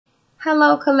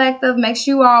Hello, collective. Make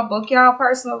sure you all book y'all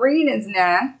personal readings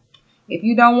now. If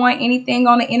you don't want anything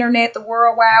on the internet, the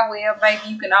World Wide Web, baby,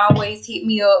 you can always hit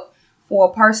me up for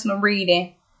a personal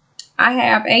reading. I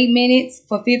have 8 minutes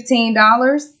for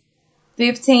 $15,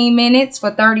 15 minutes for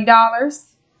 $30,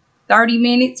 30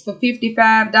 minutes for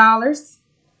 $55,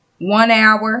 1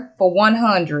 hour for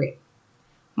 $100.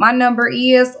 My number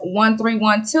is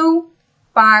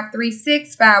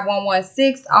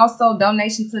 1312-536-5116. Also,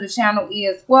 donation to the channel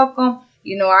is welcome.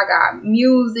 You know, I got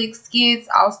music, skits,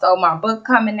 also my book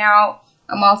coming out.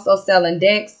 I'm also selling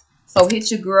decks. So hit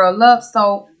your girl up.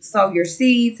 Sow your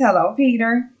seeds. Hello,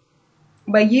 Peter.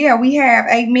 But yeah, we have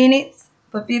 8 minutes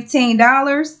for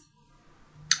 $15,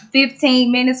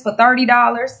 15 minutes for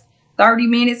 $30, 30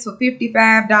 minutes for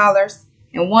 $55,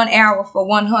 and 1 hour for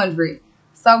 $100.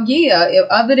 So yeah, if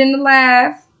other than the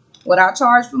live, what I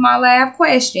charge for my live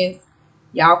questions,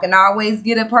 y'all can always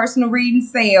get a personal reading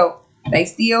sale. They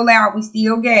still out. We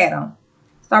still got them.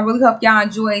 So I really hope y'all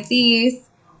enjoyed this.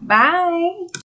 Bye.